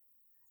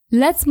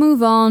Let's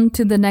move on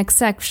to the next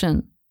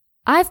section.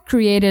 I've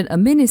created a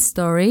mini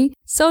story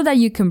so that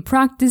you can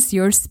practice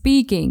your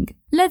speaking.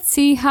 Let's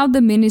see how the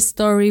mini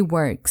story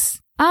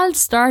works. I'll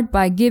start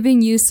by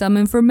giving you some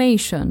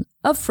information,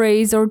 a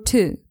phrase or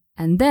two,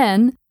 and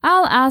then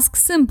I'll ask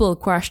simple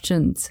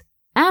questions.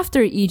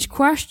 After each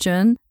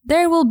question,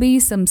 there will be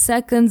some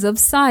seconds of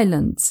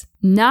silence.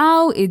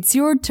 Now it's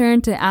your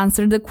turn to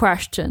answer the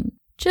question.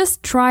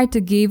 Just try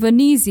to give an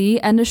easy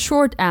and a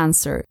short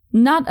answer,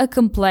 not a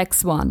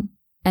complex one.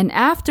 And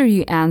after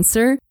you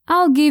answer,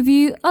 I'll give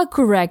you a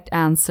correct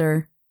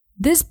answer.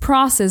 This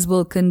process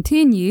will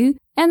continue,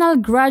 and I'll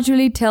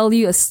gradually tell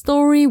you a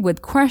story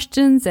with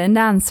questions and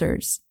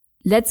answers.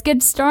 Let's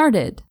get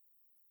started.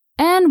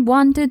 Anne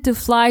wanted to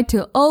fly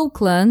to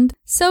Oakland,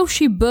 so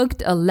she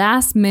booked a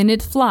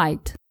last-minute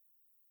flight.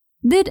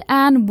 Did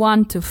Anne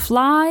want to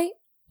fly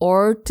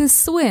or to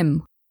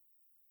swim?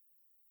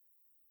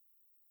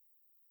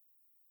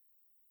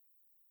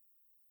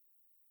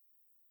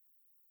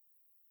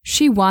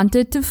 She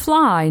wanted to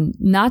fly,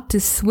 not to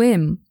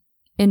swim.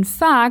 In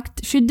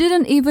fact, she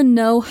didn't even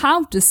know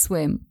how to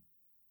swim.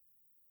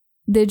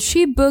 Did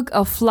she book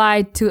a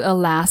flight to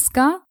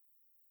Alaska?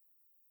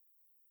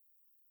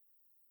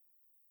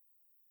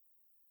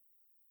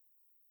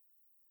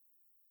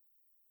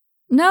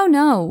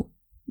 No,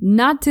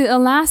 not to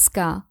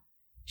Alaska.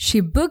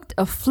 She booked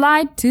a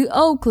flight to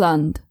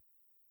Oakland.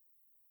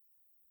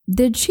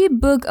 Did she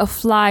book a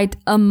flight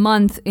a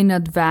month in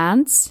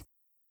advance?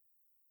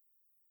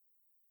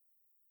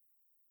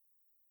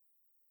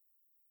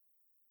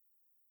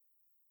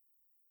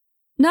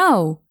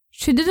 No,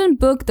 she didn't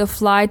book the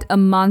flight a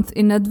month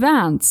in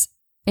advance.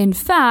 In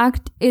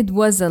fact, it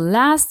was a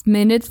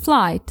last-minute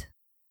flight.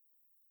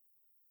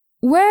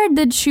 Where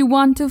did she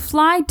want to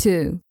fly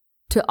to?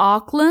 To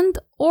Auckland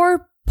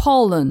or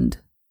Poland?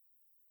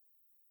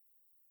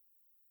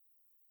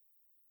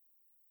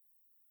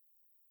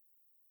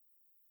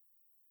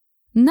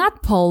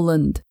 Not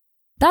Poland.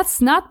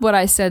 That's not what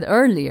I said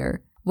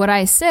earlier. What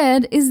I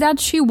said is that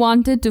she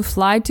wanted to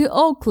fly to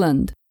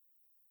Auckland.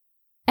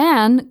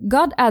 Anne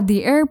got at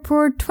the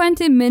airport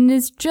 20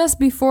 minutes just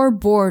before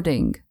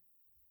boarding.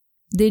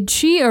 Did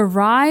she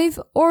arrive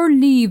or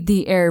leave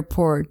the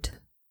airport?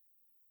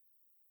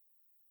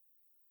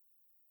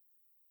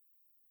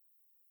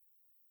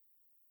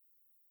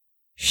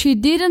 She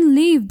didn't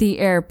leave the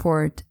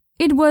airport.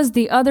 It was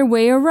the other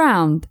way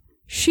around.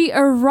 She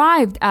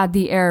arrived at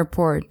the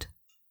airport.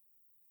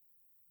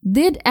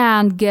 Did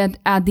Anne get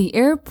at the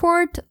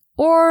airport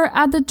or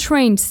at the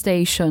train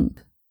station?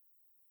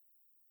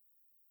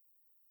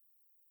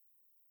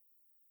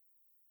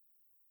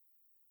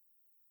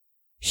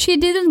 She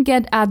didn't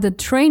get at the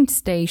train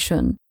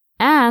station.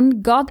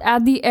 Anne got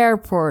at the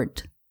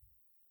airport.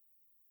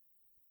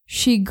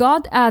 She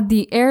got at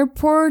the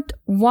airport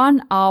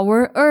 1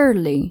 hour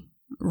early,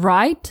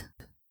 right?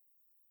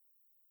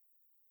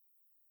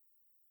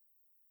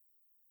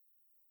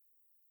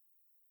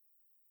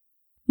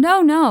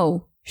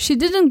 No, she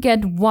didn't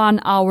get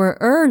 1 hour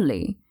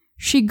early.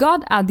 She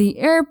got at the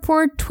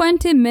airport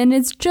 20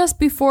 minutes just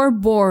before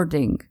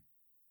boarding.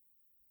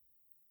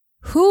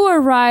 Who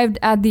arrived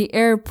at the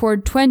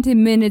airport 20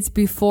 minutes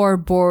before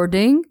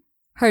boarding?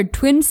 Her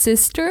twin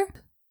sister?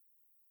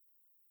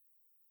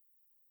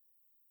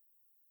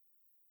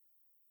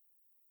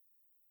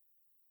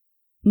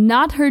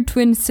 Not her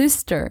twin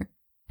sister.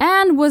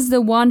 Anne was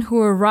the one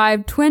who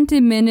arrived 20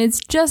 minutes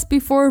just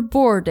before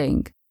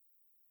boarding.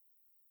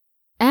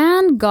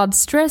 Anne got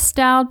stressed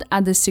out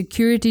at the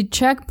security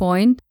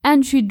checkpoint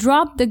and she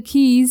dropped the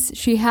keys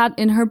she had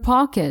in her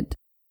pocket.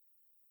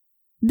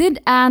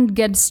 Did Anne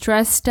get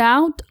stressed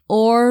out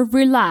or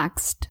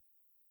relaxed?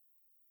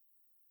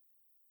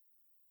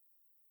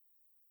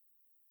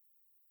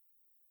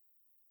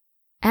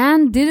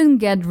 Anne didn't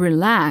get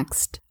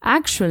relaxed.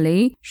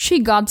 Actually, she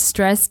got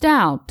stressed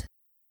out.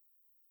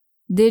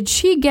 Did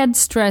she get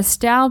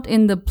stressed out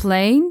in the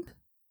plane?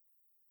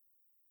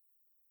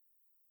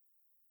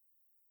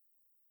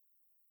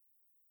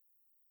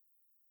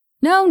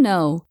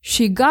 No,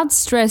 she got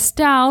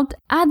stressed out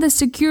at the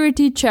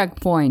security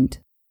checkpoint.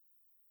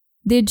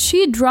 Did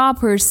she drop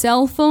her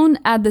cell phone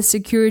at the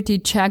security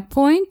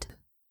checkpoint?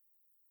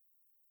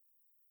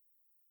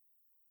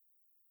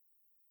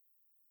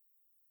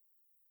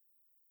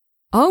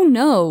 Oh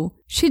no,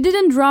 she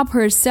didn't drop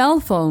her cell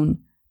phone.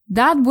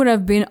 That would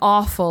have been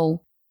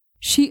awful.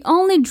 She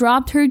only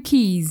dropped her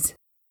keys.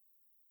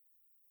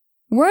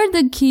 Were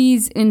the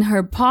keys in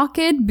her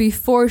pocket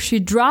before she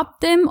dropped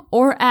them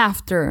or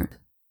after?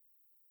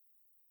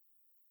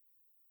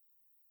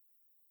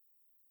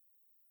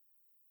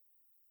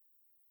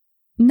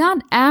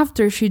 Not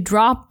after she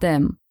dropped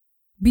them.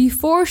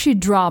 Before she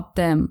dropped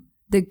them.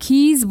 The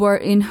keys were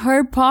in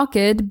her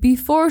pocket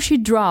before she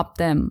dropped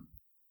them.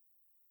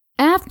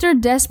 After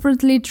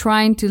desperately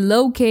trying to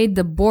locate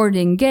the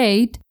boarding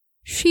gate,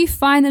 she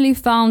finally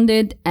found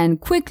it and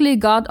quickly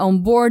got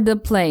on board the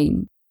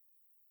plane.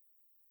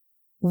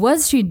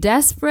 Was she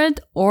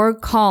desperate or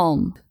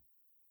calm?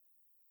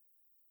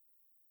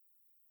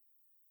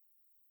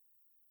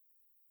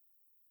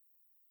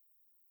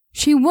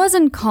 She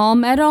wasn't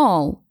calm at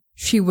all.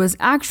 She was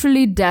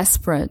actually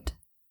desperate.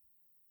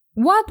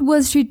 What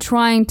was she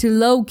trying to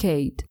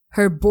locate?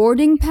 Her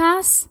boarding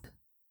pass?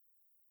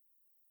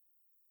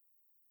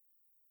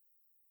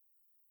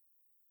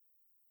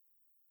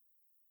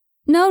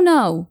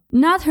 No,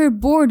 not her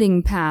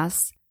boarding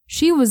pass.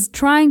 She was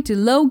trying to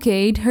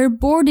locate her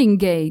boarding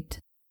gate.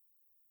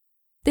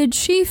 Did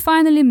she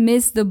finally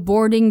miss the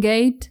boarding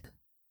gate?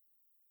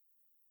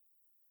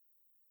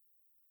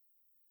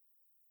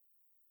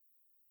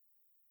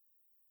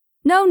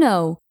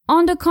 No,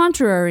 on the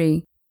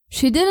contrary.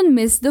 She didn't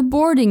miss the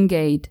boarding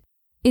gate.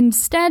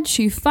 Instead,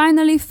 she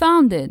finally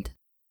found it.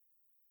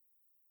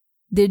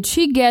 Did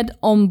she get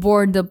on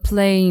board the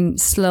plane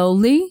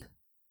slowly?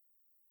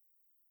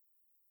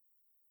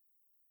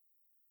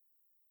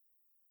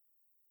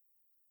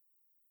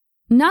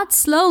 Not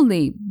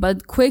slowly,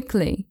 but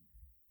quickly.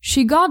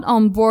 She got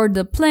on board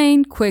the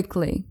plane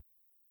quickly.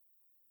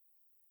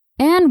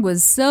 Anne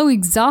was so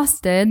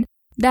exhausted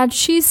that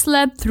she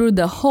slept through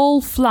the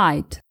whole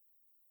flight.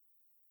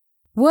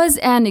 Was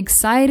Anne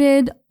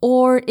excited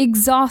or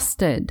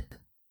exhausted?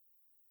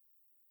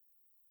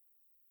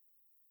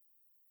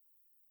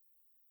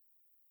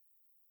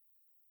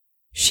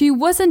 She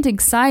wasn't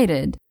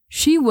excited.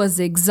 She was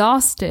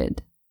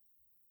exhausted.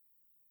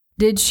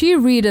 Did she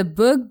read a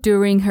book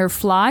during her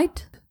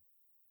flight?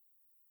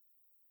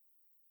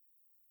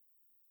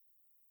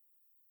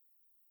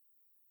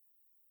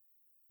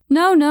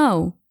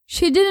 No,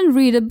 she didn't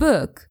read a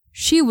book.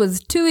 She was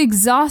too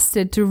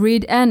exhausted to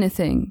read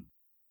anything.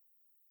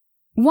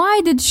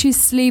 Why did she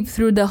sleep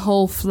through the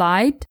whole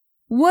flight?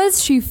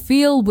 Was she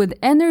filled with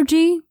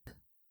energy?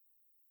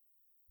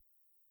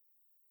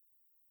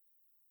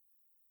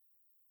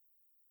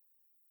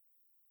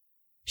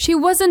 She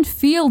wasn't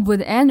filled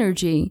with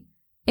energy.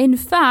 In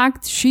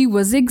fact, she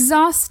was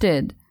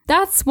exhausted.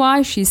 That's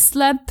why she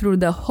slept through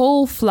the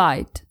whole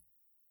flight.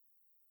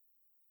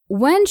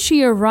 When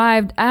she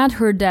arrived at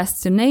her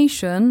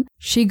destination,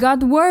 she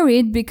got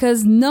worried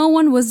because no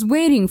one was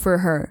waiting for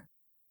her.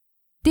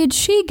 Did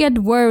she get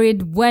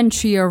worried when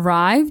she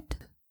arrived?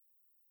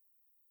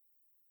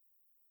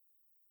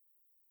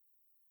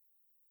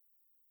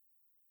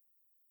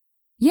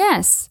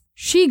 Yes,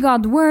 she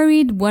got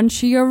worried when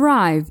she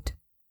arrived.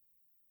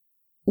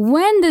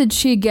 When did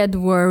she get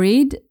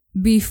worried?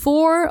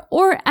 Before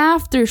or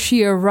after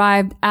she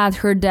arrived at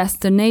her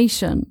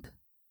destination?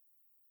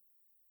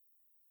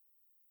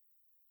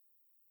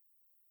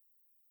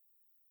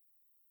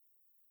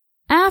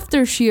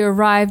 After she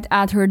arrived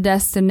at her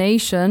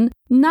destination,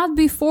 not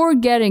before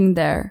getting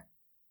there.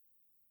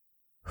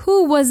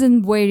 Who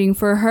wasn't waiting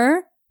for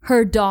her?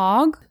 Her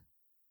dog?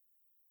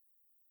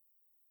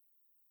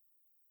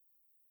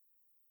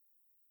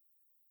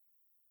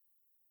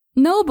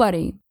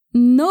 Nobody.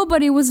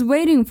 Nobody was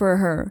waiting for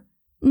her,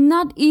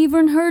 not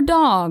even her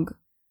dog.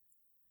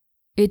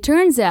 It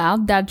turns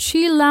out that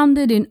she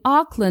landed in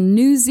Auckland,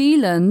 New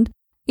Zealand,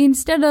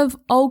 instead of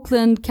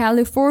Oakland,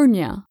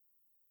 California.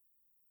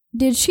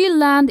 Did she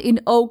land in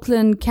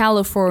Oakland,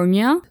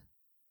 California?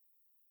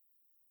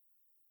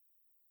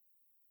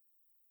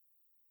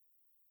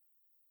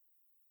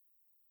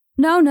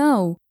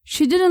 No,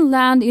 she didn't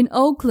land in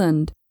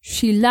Oakland.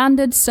 She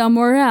landed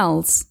somewhere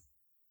else.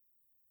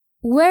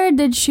 Where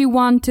did she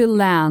want to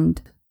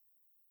land?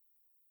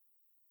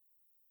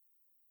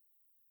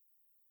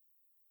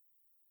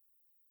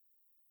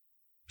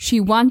 She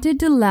wanted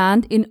to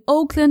land in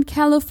Oakland,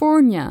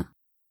 California.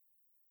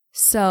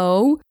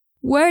 So,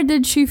 where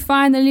did she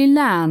finally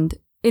land?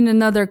 In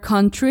another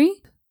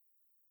country?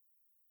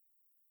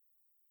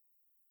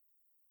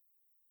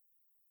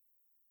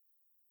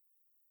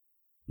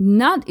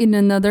 Not in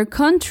another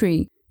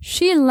country.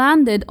 She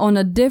landed on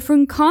a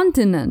different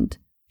continent.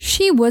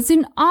 She was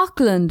in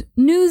Auckland,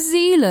 New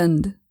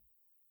Zealand.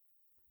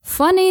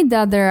 Funny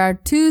that there are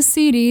two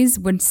cities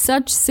with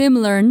such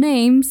similar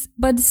names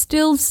but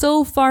still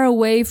so far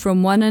away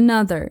from one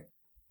another.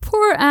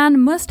 Poor Anne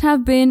must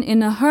have been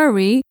in a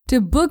hurry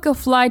to book a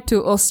flight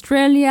to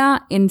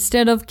Australia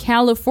instead of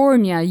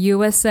California,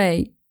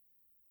 USA.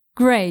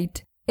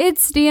 Great!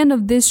 It's the end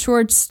of this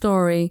short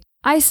story.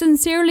 I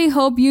sincerely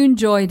hope you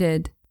enjoyed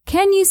it.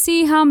 Can you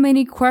see how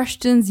many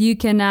questions you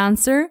can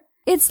answer?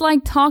 It's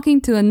like talking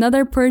to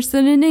another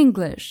person in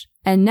English.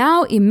 And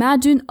now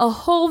imagine a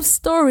whole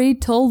story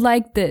told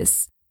like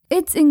this.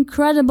 It's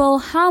incredible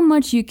how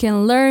much you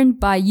can learn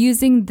by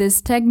using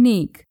this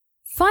technique.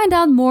 Find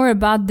out more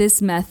about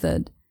this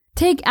method.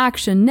 Take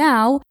action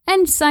now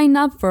and sign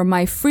up for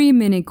my free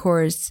mini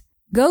course.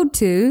 Go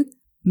to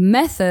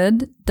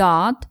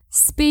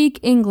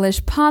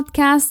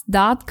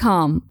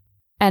method.speakenglishpodcast.com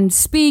and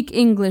speak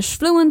English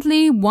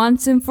fluently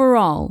once and for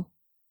all.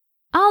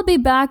 I'll be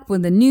back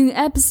with a new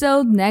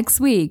episode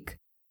next week.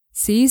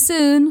 See you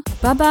soon.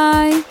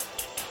 Bye-bye.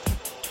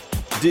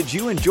 Did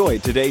you enjoy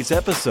today's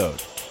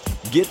episode?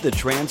 Get the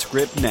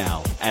transcript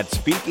now at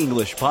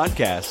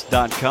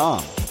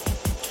speakenglishpodcast.com.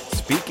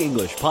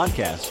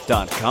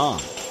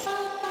 speakenglishpodcast.com.